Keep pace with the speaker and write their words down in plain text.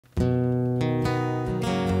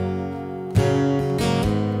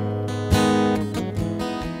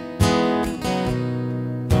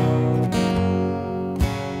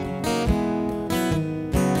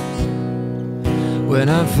When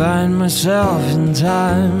I find myself in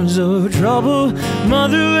times of trouble,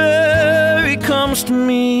 Mother Mary comes to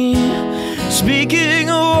me, speaking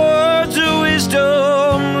a word of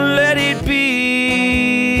wisdom, let it be.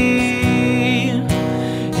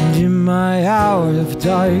 And in my hour of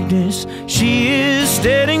darkness, she is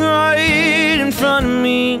standing right in front of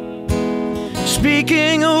me,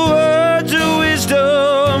 speaking a word of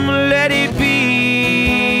wisdom, let it be.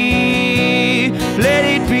 Let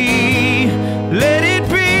it be, let it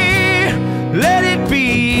be, let it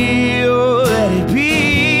be, oh let it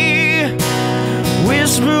be.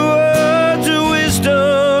 Whisper words of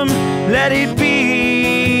wisdom, let it be.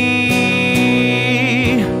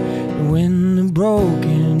 When the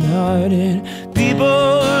broken-hearted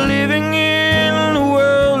people living in the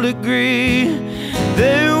world agree,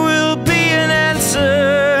 there will be an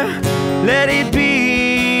answer, let it be.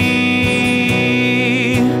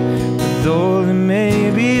 Though they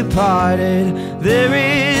may be parted, there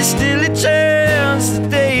is still a chance that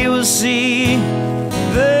they will see.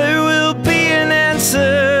 There will be an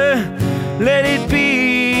answer, let it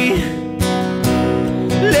be.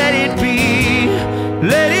 Let it be,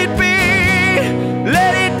 let it be,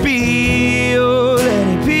 let it be, oh let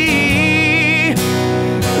it be.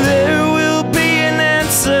 There will be an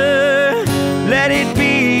answer, let it be.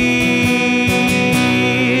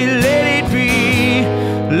 Let it be,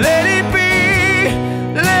 let it be,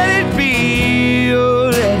 let it be, oh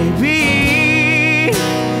let it be.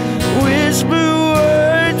 Whisper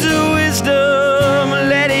words of wisdom,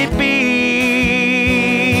 let it be.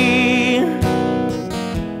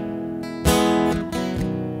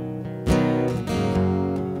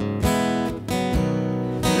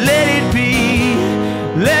 Let it be,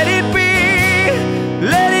 let it be,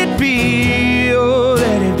 let it be, oh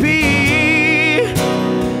let it be.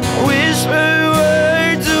 Whisper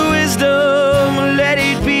words of wisdom, let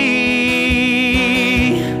it be.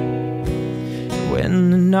 When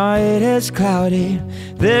the night has clouded,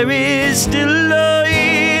 there is still a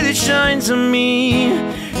light that shines on me,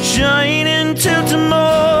 shine until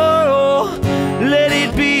tomorrow, let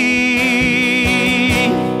it be.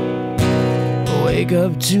 Wake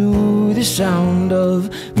up to the sound of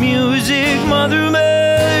music, Mother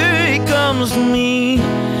Mary comes to me,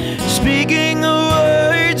 speaking the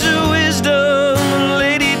words of wisdom,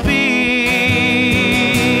 let it be.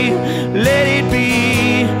 Let it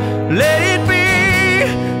be, let it be,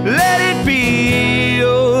 let it be,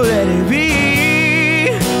 oh let it be.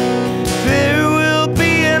 There will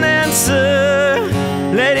be an answer,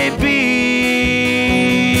 let it be.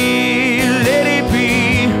 Let it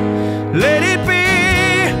be, let it be,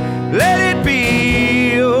 let it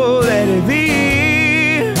be, oh let it be.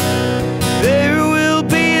 There will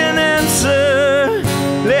be an answer,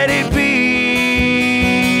 let it be.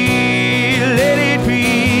 Let it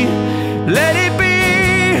be, let it be,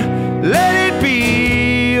 let it be,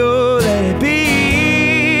 oh let it be.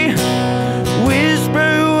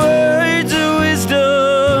 Whisper words of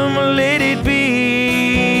wisdom, let it be.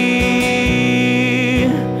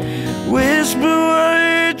 Whisper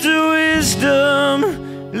words of wisdom,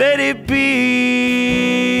 let it be.